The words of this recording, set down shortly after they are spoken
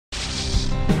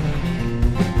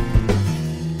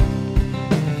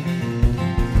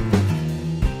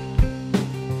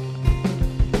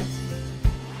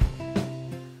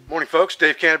folks.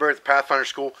 Dave Canterbury at the Pathfinder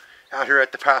School, out here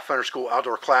at the Pathfinder School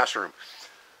Outdoor Classroom.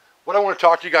 What I want to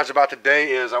talk to you guys about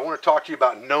today is I want to talk to you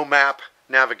about no map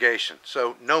navigation.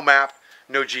 So no map,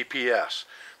 no GPS.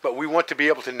 But we want to be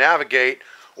able to navigate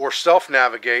or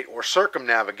self-navigate or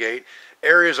circumnavigate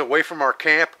areas away from our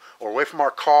camp or away from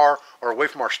our car or away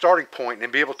from our starting point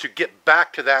and be able to get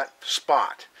back to that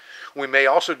spot. We may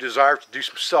also desire to do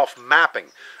some self-mapping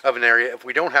of an area if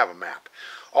we don't have a map.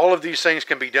 All of these things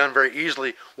can be done very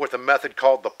easily with a method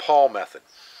called the Paul method.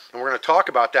 And we're going to talk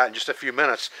about that in just a few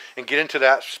minutes and get into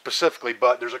that specifically,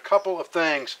 but there's a couple of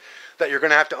things that you're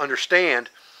going to have to understand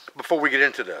before we get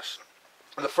into this.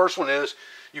 And the first one is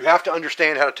you have to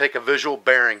understand how to take a visual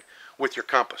bearing with your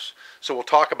compass. So we'll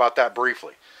talk about that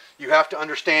briefly. You have to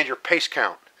understand your pace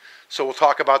count. So we'll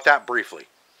talk about that briefly.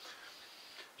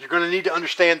 You're going to need to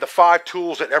understand the 5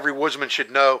 tools that every woodsman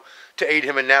should know to aid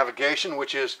him in navigation,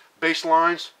 which is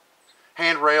baselines,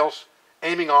 handrails,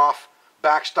 aiming off,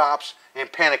 backstops,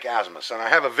 and panic azimuths. And I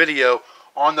have a video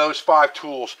on those 5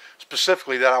 tools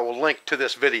specifically that I will link to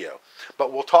this video.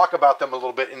 But we'll talk about them a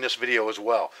little bit in this video as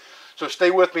well. So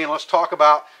stay with me and let's talk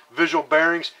about visual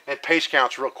bearings and pace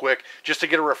counts real quick just to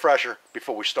get a refresher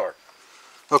before we start.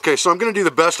 Okay, so I'm going to do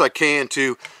the best I can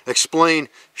to explain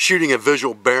shooting a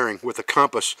visual bearing with a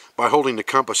compass by holding the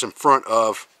compass in front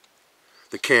of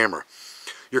the camera.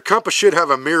 Your compass should have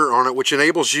a mirror on it which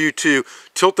enables you to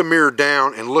tilt the mirror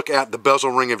down and look at the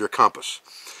bezel ring of your compass.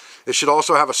 It should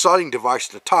also have a sighting device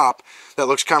at the top that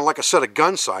looks kind of like a set of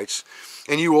gun sights,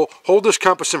 and you will hold this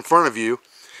compass in front of you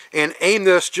and aim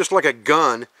this just like a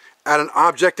gun at an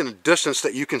object in a distance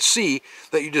that you can see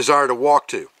that you desire to walk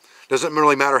to. Doesn't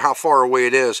really matter how far away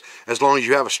it is as long as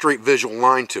you have a straight visual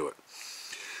line to it.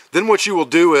 Then what you will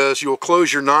do is you'll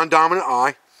close your non-dominant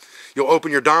eye. You'll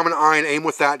open your dominant eye and aim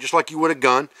with that just like you would a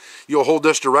gun. You'll hold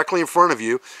this directly in front of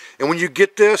you, and when you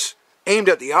get this aimed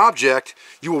at the object,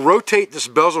 you will rotate this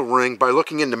bezel ring by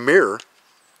looking in the mirror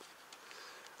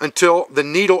until the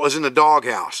needle is in the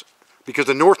doghouse. Because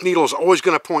the north needle is always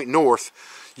going to point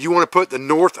north, you want to put the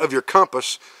north of your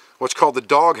compass, what's called the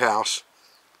doghouse,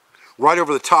 right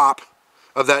over the top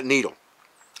of that needle.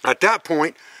 At that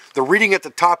point, the reading at the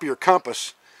top of your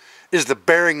compass is the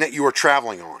bearing that you are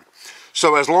traveling on.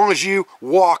 So as long as you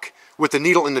walk with the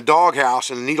needle in the doghouse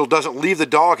and the needle doesn't leave the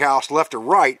doghouse left or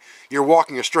right, you're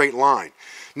walking a straight line.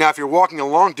 Now if you're walking a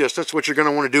long distance, what you're going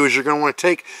to want to do is you're going to want to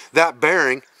take that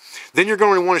bearing, then you're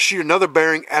going to want to shoot another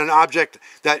bearing at an object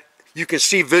that you can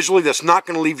see visually that's not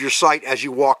going to leave your sight as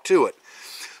you walk to it.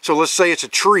 So let's say it's a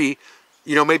tree,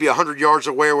 you know, maybe 100 yards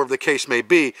away or wherever the case may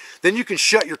be. Then you can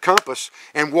shut your compass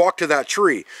and walk to that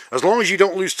tree. As long as you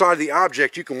don't lose sight of the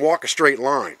object, you can walk a straight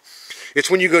line. It's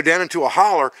when you go down into a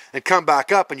holler and come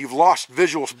back up and you've lost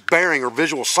visual bearing or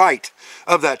visual sight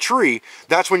of that tree,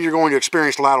 that's when you're going to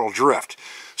experience lateral drift.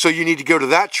 So you need to go to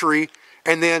that tree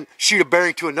and then shoot a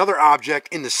bearing to another object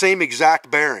in the same exact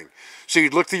bearing. So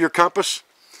you'd look through your compass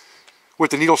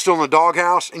with the needle still in the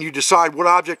doghouse, and you decide what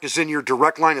object is in your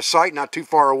direct line of sight, not too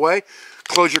far away.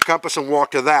 Close your compass and walk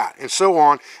to that, and so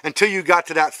on until you got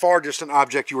to that far distant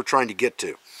object you were trying to get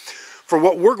to. For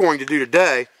what we're going to do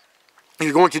today,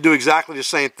 you're going to do exactly the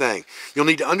same thing. You'll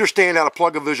need to understand how to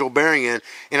plug a visual bearing in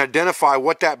and identify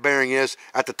what that bearing is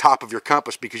at the top of your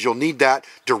compass, because you'll need that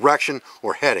direction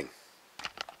or heading.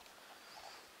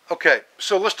 Okay,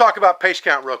 so let's talk about pace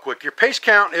count real quick. Your pace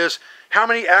count is how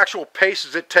many actual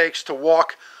paces it takes to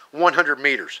walk 100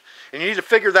 meters. And you need to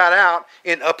figure that out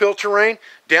in uphill terrain,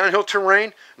 downhill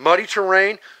terrain, muddy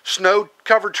terrain,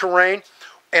 snow-covered terrain,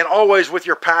 and always with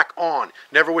your pack on,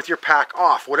 never with your pack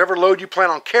off. Whatever load you plan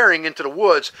on carrying into the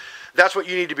woods, that's what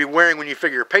you need to be wearing when you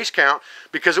figure your pace count,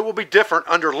 because it will be different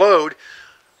under load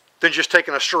than just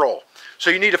taking a stroll. So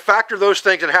you need to factor those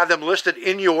things and have them listed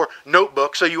in your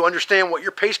notebook so you understand what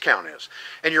your pace count is.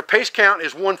 And your pace count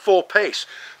is 1 full pace.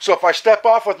 So if I step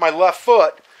off with my left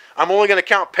foot, I'm only going to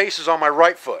count paces on my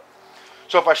right foot.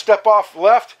 So if I step off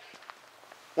left,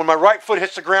 when my right foot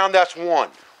hits the ground, that's 1.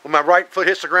 When my right foot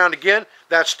hits the ground again,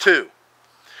 that's 2.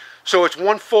 So it's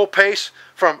 1 full pace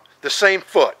from the same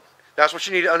foot. That's what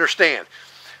you need to understand.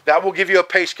 That will give you a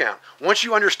pace count. Once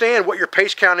you understand what your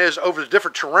pace count is over the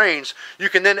different terrains, you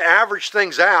can then average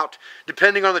things out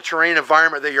depending on the terrain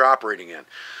environment that you're operating in.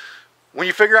 When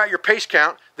you figure out your pace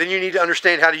count, then you need to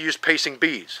understand how to use pacing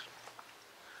beads.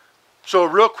 So a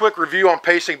real quick review on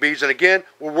pacing beads, and again,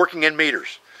 we're working in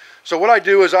meters. So what I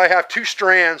do is I have 2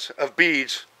 strands of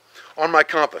beads on my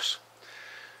compass.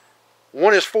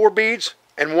 One is 4 beads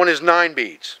and one is 9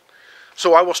 beads.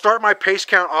 So I will start my pace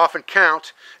count off and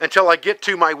count until I get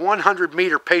to my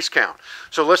 100-meter pace count.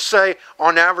 So let's say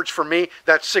on average for me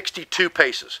that's 62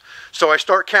 paces. So I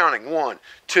start counting 1,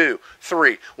 2,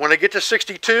 3. When I get to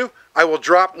 62, I will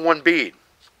drop 1 bead.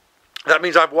 That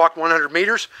means I've walked 100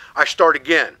 meters. I start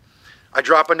again. I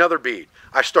drop another bead.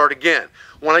 I start again.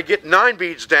 When I get 9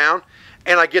 beads down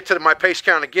and I get to my pace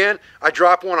count again, I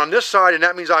drop 1 on this side, and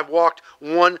that means I've walked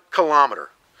 1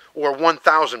 kilometer or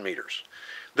 1,000 meters.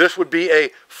 This would be a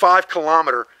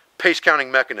 5-kilometer pace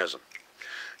counting mechanism.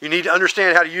 You need to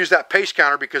understand how to use that pace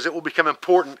counter because it will become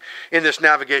important in this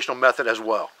navigational method as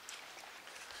well.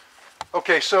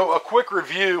 Okay, so a quick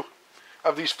review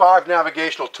of these 5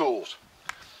 navigational tools.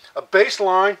 A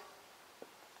baseline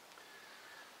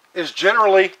is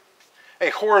generally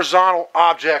a horizontal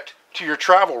object to your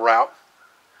travel route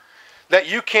that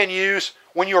you can use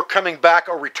when you're coming back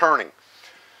or returning.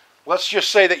 Let's just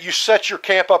say that you set your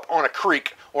camp up on a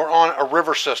creek or on a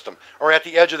river system or at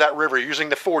the edge of that river using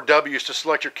the 4 W's to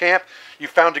select your camp. You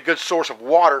found a good source of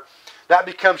water. That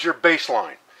becomes your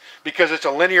baseline because it's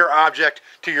a linear object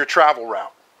to your travel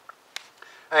route.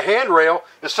 A handrail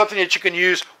is something that you can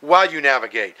use while you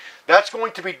navigate. That's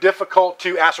going to be difficult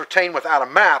to ascertain without a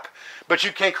map, but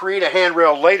you can create a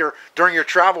handrail later during your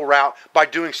travel route by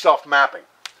doing self-mapping.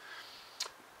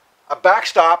 A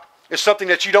backstop is something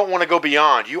that you don't want to go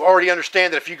beyond. You already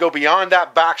understand that if you go beyond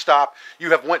that backstop,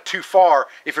 you have went too far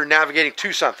if you're navigating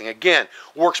to something. Again,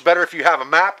 works better if you have a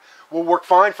map, will work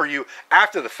fine for you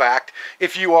after the fact.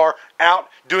 If you are out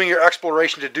doing your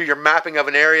exploration to do your mapping of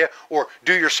an area or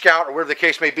do your scout or whatever the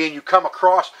case may be, and you come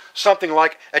across something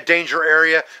like a danger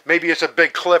area, maybe it's a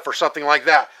big cliff or something like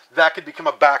that, that could become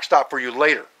a backstop for you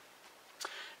later.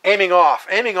 Aiming off.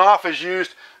 Aiming off is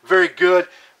used very good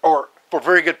or for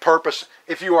very good purpose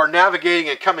if you are navigating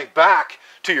and coming back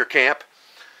to your camp.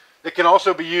 It can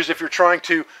also be used if you're trying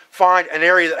to find an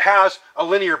area that has a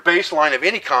linear baseline of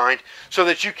any kind so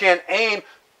that you can aim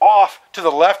off to the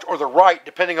left or the right,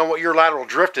 depending on what your lateral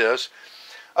drift is,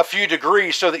 a few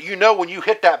degrees so that you know when you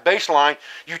hit that baseline,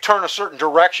 you turn a certain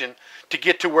direction to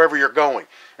get to wherever you're going.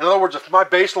 In other words, if my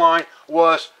baseline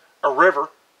was a river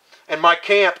and my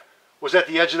camp was at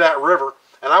the edge of that river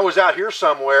and I was out here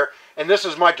somewhere and this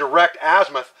is my direct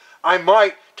azimuth, I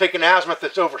might take an azimuth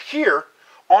that's over here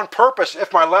on purpose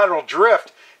if my lateral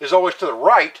drift is always to the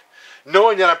right,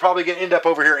 knowing that I'm probably going to end up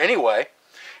over here anyway.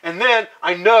 And then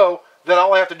I know that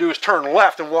all I have to do is turn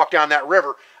left and walk down that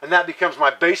river, and that becomes my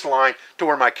baseline to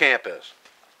where my camp is.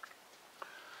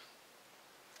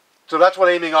 So that's what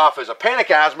aiming off is. A panic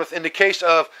azimuth, in the case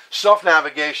of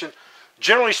self-navigation,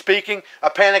 generally speaking, a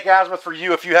panic azimuth for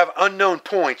you, if you have unknown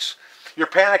points, your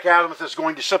panic azimuth is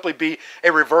going to simply be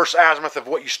a reverse azimuth of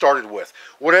what you started with.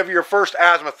 Whatever your first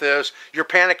azimuth is, your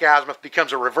panic azimuth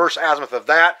becomes a reverse azimuth of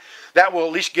that. That will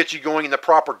at least get you going in the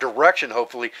proper direction,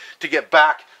 hopefully, to get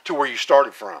back to where you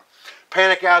started from.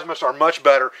 Panic azimuths are much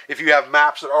better if you have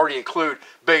maps that already include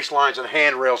baselines and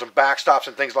handrails and backstops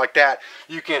and things like that.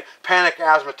 You can panic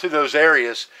azimuth to those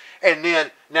areas and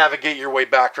then navigate your way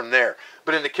back from there.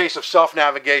 But in the case of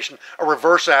self-navigation, a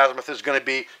reverse azimuth is going to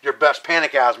be your best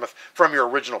panic azimuth from your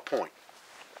original point.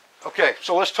 Okay,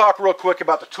 so let's talk real quick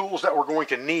about the tools that we're going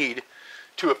to need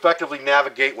to effectively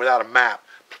navigate without a map.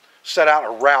 Set out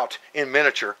a route in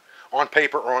miniature on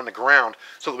paper or on the ground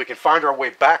so that we can find our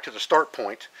way back to the start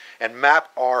point and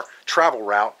map our travel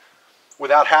route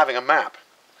without having a map.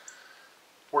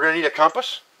 We're going to need a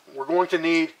compass. We're going to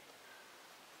need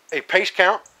a pace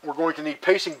count. We're going to need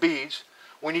pacing beads.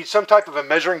 We need some type of a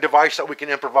measuring device that we can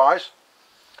improvise,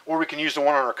 or we can use the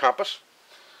one on our compass.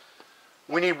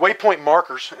 We need waypoint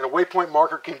markers, and a waypoint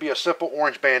marker can be a simple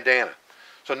orange bandana.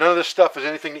 So none of this stuff is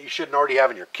anything that you shouldn't already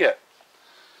have in your kit.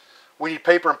 We need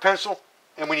paper and pencil,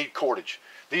 and we need cordage.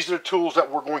 These are the tools that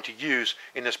we're going to use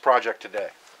in this project today.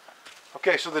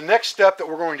 Okay, so the next step that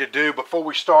we're going to do before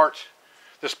we start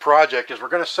this project is we're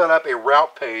going to set up a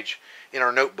route page in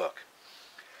our notebook.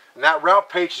 And that route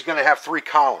page is going to have 3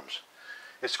 columns.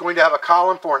 It's going to have a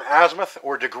column for an azimuth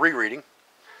or degree reading.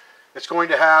 It's going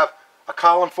to have a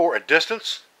column for a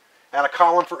distance and a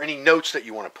column for any notes that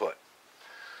you want to put.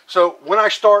 So when I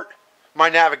start my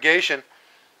navigation,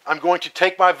 I'm going to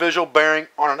take my visual bearing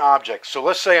on an object. So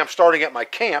let's say I'm starting at my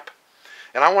camp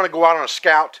and I want to go out on a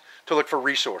scout to look for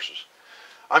resources.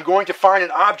 I'm going to find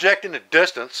an object in the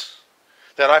distance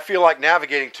that I feel like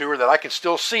navigating to or that I can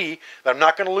still see that I'm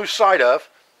not going to lose sight of.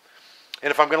 And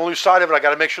if I'm going to lose sight of it, I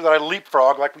got to make sure that I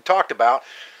leapfrog like we talked about.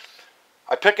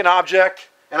 I pick an object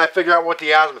and I figure out what the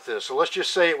azimuth is. So let's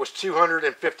just say it was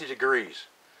 250 degrees.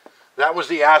 That was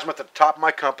the azimuth at the top of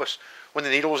my compass when the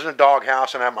needle was in a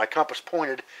doghouse and I had my compass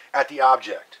pointed at the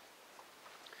object.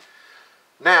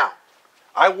 Now,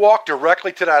 I walk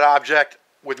directly to that object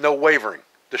with no wavering,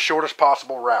 the shortest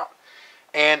possible route.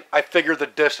 And I figure the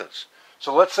distance.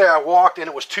 So let's say I walked and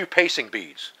it was 2 pacing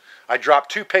beads. I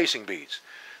dropped 2 pacing beads.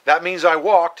 That means I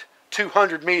walked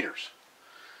 200 meters.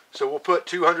 So we'll put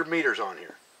 200 meters on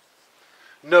here.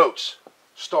 Notes,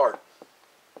 start.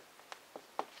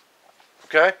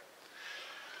 Okay?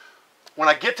 When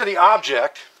I get to the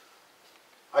object,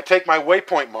 I take my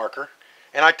waypoint marker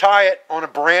and I tie it on a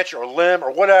branch or limb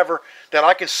or whatever that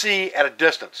I can see at a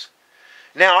distance.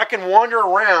 Now I can wander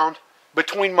around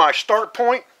between my start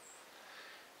point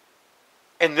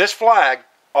and this flag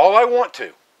all I want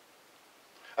to,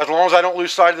 as long as I don't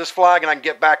lose sight of this flag and I can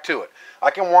get back to it.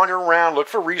 I can wander around, look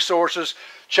for resources,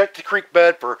 check the creek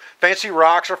bed for fancy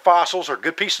rocks or fossils or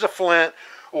good pieces of flint,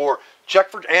 or check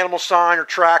for animal sign or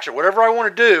tracks or whatever I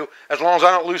want to do, as long as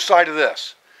I don't lose sight of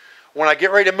this. When I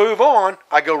get ready to move on,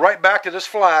 I go right back to this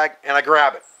flag and I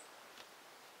grab it.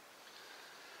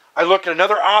 I look at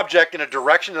another object in a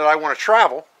direction that I want to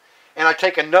travel, and I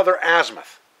take another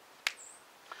azimuth.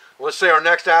 Let's say our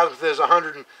next azimuth is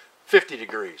 150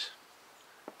 degrees,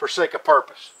 for sake of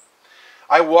purpose.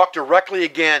 I walk directly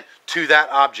again to that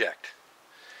object.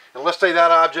 And let's say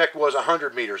that object was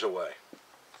 100 meters away.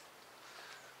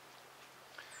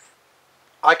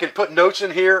 I can put notes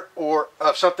in here or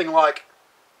something like,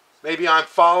 maybe I'm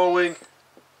following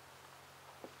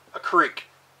a creek.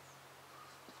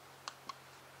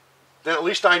 Then at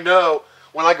least I know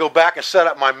when I go back and set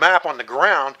up my map on the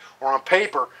ground or on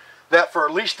paper that for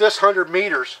at least this 100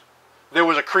 meters there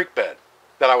was a creek bed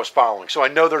that I was following. So I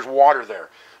know there's water there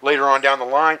later on down the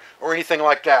line or anything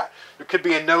like that. There could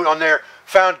be a note on there,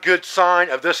 found good sign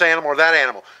of this animal or that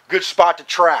animal, good spot to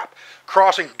trap,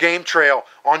 crossing game trail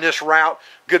on this route,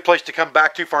 good place to come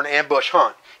back to for an ambush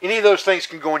hunt. Any of those things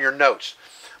can go in your notes.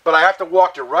 But I have to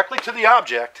walk directly to the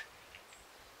object,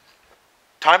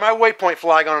 tie my waypoint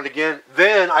flag on it again,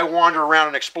 then I wander around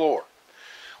and explore.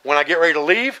 When I get ready to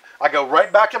leave, I go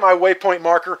right back to my waypoint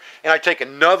marker and I take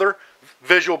another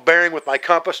visual bearing with my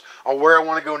compass on where I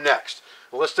want to go next.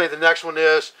 Well, let's say the next one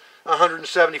is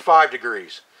 175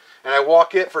 degrees. And I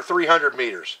walk it for 300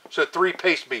 meters. So 3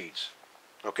 pace beads.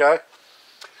 Okay?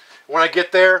 When I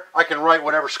get there, I can write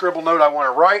whatever scribble note I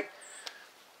want to write.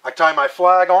 I tie my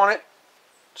flag on it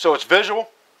so it's visual.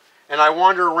 And I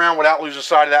wander around without losing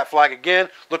sight of that flag again,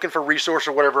 looking for resource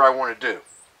or whatever I want to do.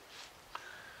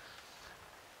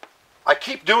 I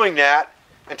keep doing that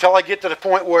until I get to the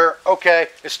point where, okay,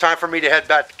 it's time for me to head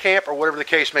back to camp or whatever the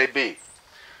case may be.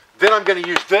 Then I'm going to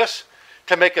use this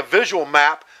to make a visual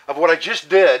map of what I just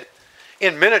did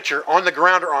in miniature on the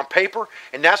ground or on paper,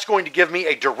 and that's going to give me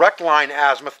a direct line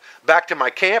azimuth back to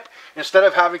my camp instead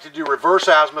of having to do reverse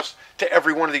azimuths to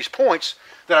every one of these points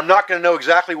that I'm not going to know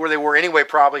exactly where they were anyway,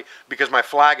 probably because my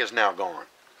flag is now gone.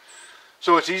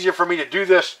 So it's easier for me to do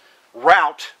this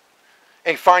route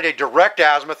and find a direct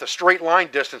azimuth, a straight line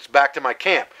distance back to my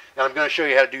camp. And I'm going to show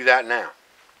you how to do that now.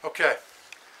 Okay.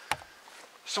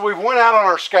 So we went out on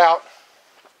our scout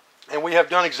and we have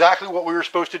done exactly what we were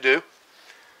supposed to do.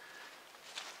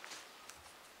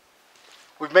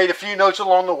 We've made a few notes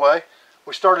along the way.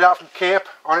 We started out from camp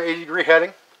on an 80-degree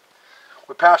heading.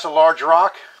 We passed a large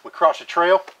rock. We crossed a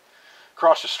trail,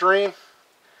 crossed a stream,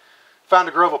 found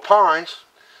a grove of pines,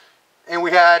 and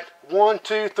we had 1,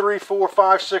 2, 3, 4,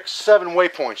 5, 6, 7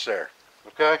 waypoints there.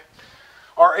 Okay?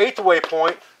 Our 8th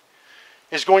waypoint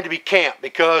is going to be camp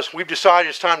because we've decided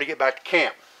it's time to get back to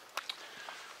camp.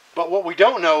 But what we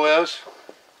don't know is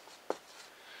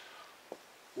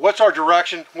what's our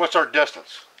direction, what's our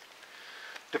distance.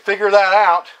 To figure that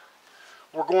out,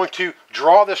 we're going to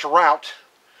draw this route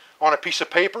on a piece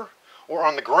of paper or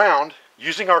on the ground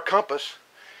using our compass,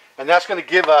 and that's going to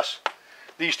give us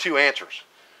these 2 answers.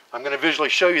 I'm going to visually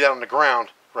show you that on the ground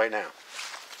right now.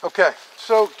 Okay,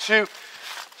 so to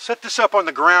set this up on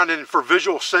the ground and for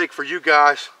visual sake for you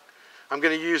guys, I'm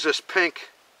going to use this pink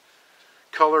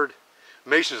colored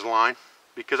Mason's line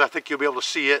because I think you'll be able to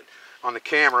see it on the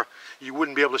camera. You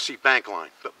wouldn't be able to see bank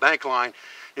line, but bank line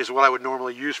is what I would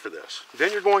normally use for this.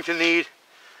 Then you're going to need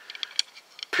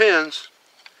pins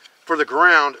for the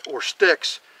ground or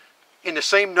sticks in the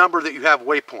same number that you have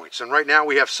waypoints. And right now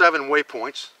we have 7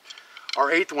 waypoints. Our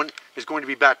 8th one is going to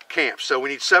be back to camp. So we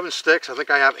need 7 sticks. I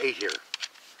think I have 8 here.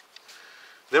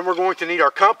 Then we're going to need our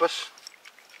compass.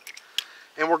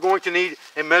 And we're going to need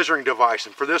a measuring device.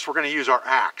 And for this we're going to use our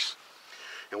axe.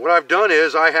 And what I've done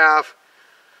is I have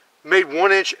made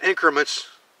 1-inch increments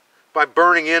by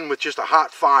burning in with just a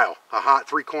hot file, a hot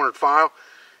 3-cornered file,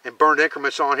 and burned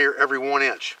increments on here every 1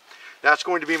 inch. That's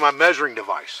going to be my measuring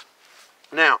device.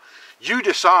 Now, you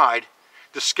decide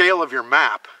the scale of your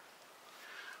map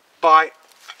by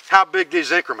how big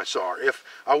these increments are. If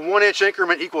a 1-inch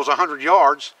increment equals 100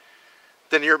 yards,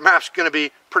 then your map's going to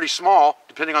be pretty small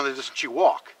depending on the distance you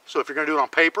walk. So if you're going to do it on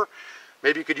paper,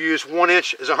 maybe you could use 1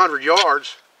 inch as 100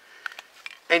 yards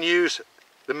and use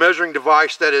the measuring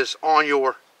device that is on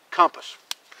your compass.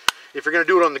 If you're going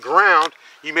to do it on the ground,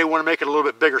 you may want to make it a little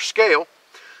bit bigger scale.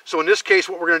 So in this case,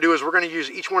 what we're going to do is we're going to use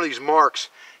each one of these marks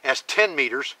as 10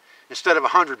 meters instead of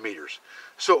 100 meters.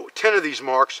 So 10 of these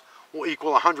marks will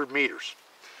equal 100 meters.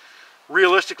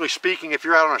 Realistically speaking, if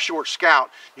you're out on a short scout,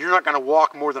 you're not going to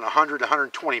walk more than 100 to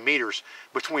 120 meters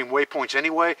between waypoints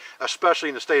anyway, especially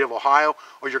in the state of Ohio,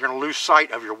 or you're going to lose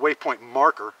sight of your waypoint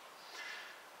marker.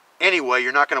 Anyway,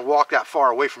 you're not going to walk that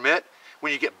far away from it.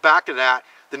 When you get back to that,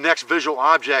 the next visual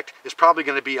object is probably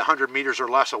going to be 100 meters or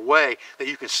less away that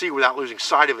you can see without losing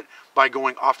sight of it by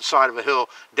going off the side of a hill,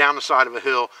 down the side of a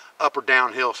hill, up or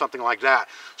downhill, something like that.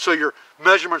 So your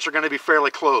measurements are going to be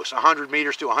fairly close, 100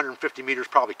 meters to 150 meters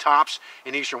probably tops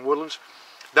in eastern woodlands.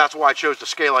 That's why I chose the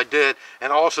scale I did,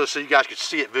 and also so you guys could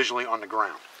see it visually on the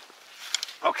ground.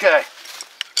 Okay,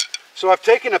 so I've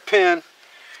taken a pin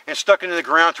and stuck it into the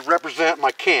ground to represent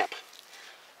my camp,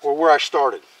 or where I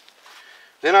started.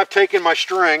 Then I've taken my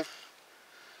string.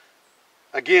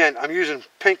 Again, I'm using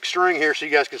pink string here so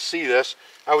you guys can see this.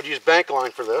 I would use bank line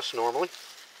for this normally.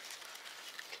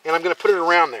 And I'm going to put it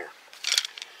around there.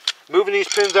 Moving these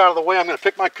pins out of the way, I'm going to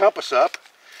pick my compass up.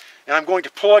 And I'm going to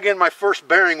plug in my first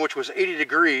bearing, which was 80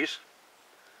 degrees.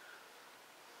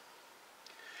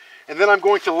 And then I'm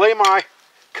going to lay my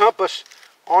compass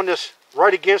on this,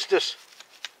 right against this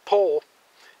pole,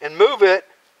 and move it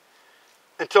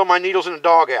until my needle's in the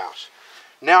doghouse.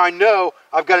 Now I know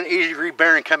I've got an 80-degree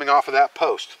bearing coming off of that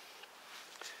post.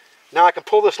 Now I can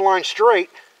pull this line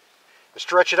straight and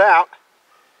stretch it out,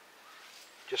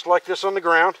 just like this on the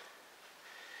ground,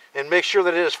 and make sure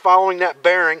that it is following that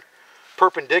bearing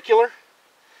perpendicular,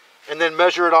 and then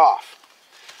measure it off.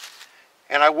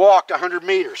 And I walked 100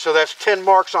 meters, so that's 10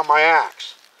 marks on my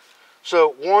axe.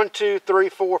 So 1, 2, 3,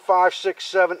 4, 5, 6,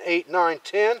 7, 8, 9,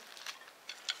 10.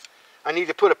 I need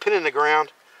to put a pin in the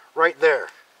ground right there.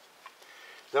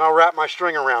 Then I'll wrap my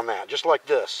string around that, just like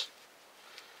this.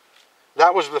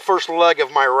 That was the first leg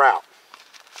of my route.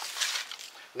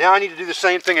 Now I need to do the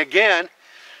same thing again.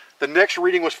 The next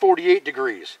reading was 48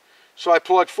 degrees. So I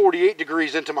plugged 48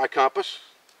 degrees into my compass,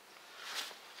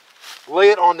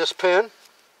 lay it on this pin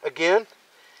again,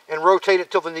 and rotate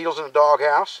it till the needle's in the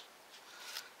doghouse.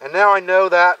 And now I know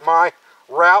that my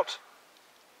route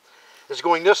is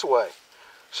going this way.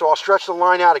 So I'll stretch the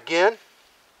line out again,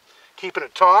 keeping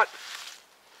it taut.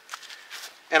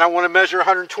 And I want to measure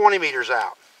 120 meters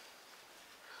out.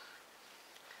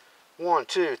 1,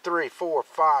 2, 3, 4,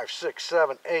 5, 6,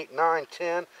 7, 8, 9,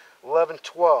 10, 11,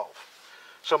 12.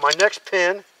 So my next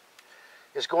pin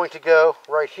is going to go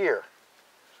right here.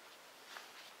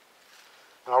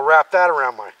 And I'll wrap that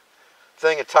around my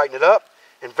thing and tighten it up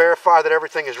and verify that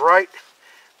everything is right,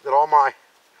 that all my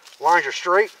lines are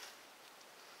straight.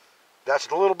 That's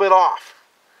a little bit off.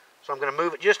 So I'm going to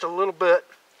move it just a little bit.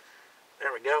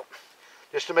 There we go.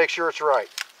 Just to make sure it's right.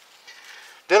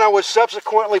 Then I would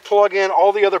subsequently plug in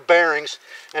all the other bearings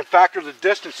and factor the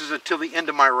distances until the end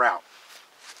of my route.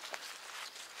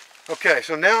 Okay,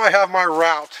 so now I have my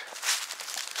route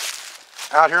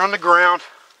out here on the ground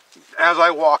as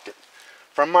I walked it,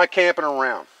 from my camp and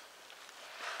around.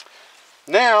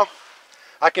 Now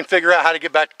I can figure out how to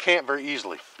get back to camp very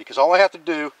easily, because all I have to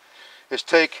do is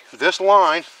take this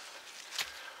line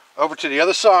over to the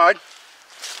other side,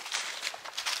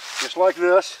 just like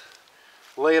this,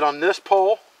 lay it on this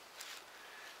pole,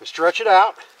 and stretch it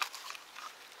out.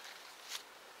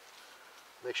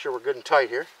 Make sure we're good and tight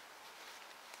here.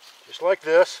 Just like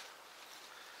this.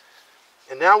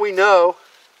 And now we know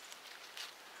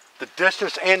the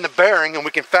distance and the bearing, and we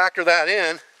can factor that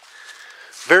in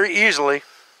very easily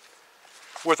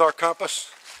with our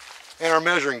compass and our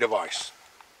measuring device.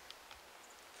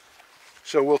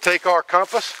 So we'll take our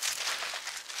compass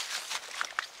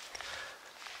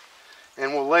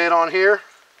and we'll lay it on here.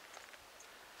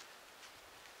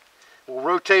 We'll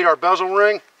rotate our bezel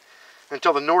ring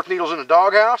until the north needle's in the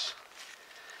doghouse,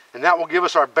 and that will give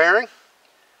us our bearing,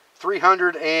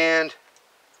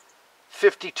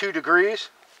 352 degrees.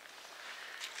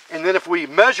 And then if we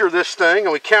measure this thing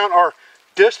and we count our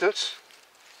distance,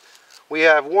 we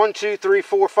have 1, 2, 3,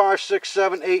 4, 5, 6,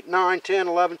 7, 8, 9, 10,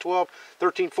 11, 12,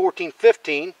 13, 14,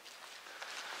 15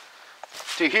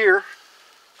 to here.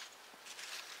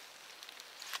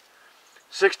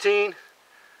 16,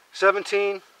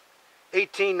 17,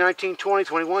 18, 19, 20,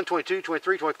 21, 22,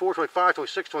 23, 24, 25,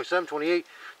 26, 27, 28,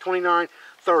 29,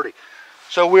 30.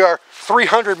 So we are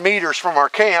 300 meters from our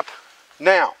camp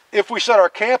Now, if we set our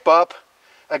camp up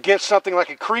against something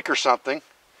like a creek or something,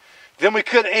 then we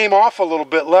could aim off a little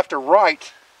bit left or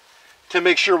right to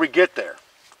make sure we get there.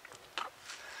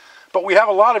 But we have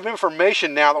a lot of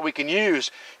information now that we can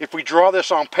use if we draw this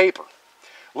on paper.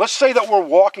 Let's say that we're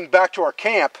walking back to our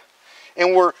camp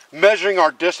and we're measuring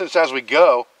our distance as we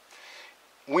go.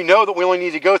 We know that we only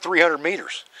need to go 300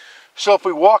 meters. So if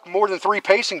we walk more than 3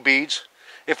 pacing beads,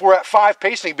 if we're at 5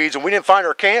 pacing beads and we didn't find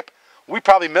our camp, we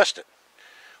probably missed it.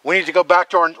 We need to go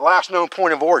back to our last known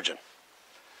point of origin.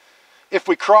 If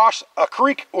we cross a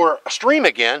creek or a stream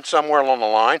again, somewhere along the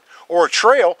line, or a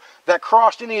trail that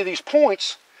crossed any of these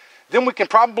points, then we can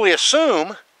probably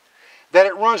assume that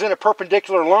it runs in a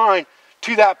perpendicular line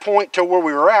to that point to where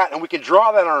we were at, and we can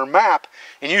draw that on our map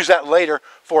and use that later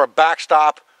for a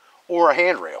backstop or a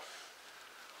handrail.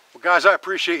 Well guys, I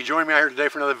appreciate you joining me out here today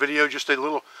for another video. Just a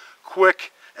little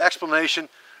quick explanation,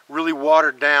 really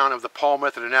watered down, of the Paul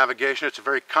method of navigation. It's a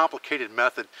very complicated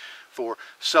method for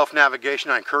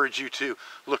self-navigation. I encourage you to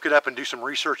look it up and do some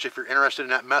research if you're interested in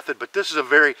that method, but this is a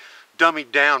very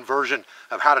dummied down version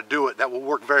of how to do it that will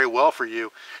work very well for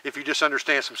you if you just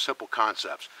understand some simple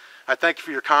concepts. I thank you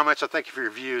for your comments. I thank you for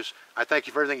your views. I thank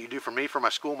you for everything you do for me, for my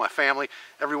school, my family,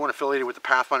 everyone affiliated with the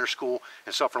Pathfinder School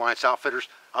and Self-Reliance Outfitters.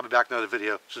 I'll be back in another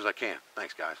video as soon as I can.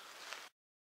 Thanks, guys.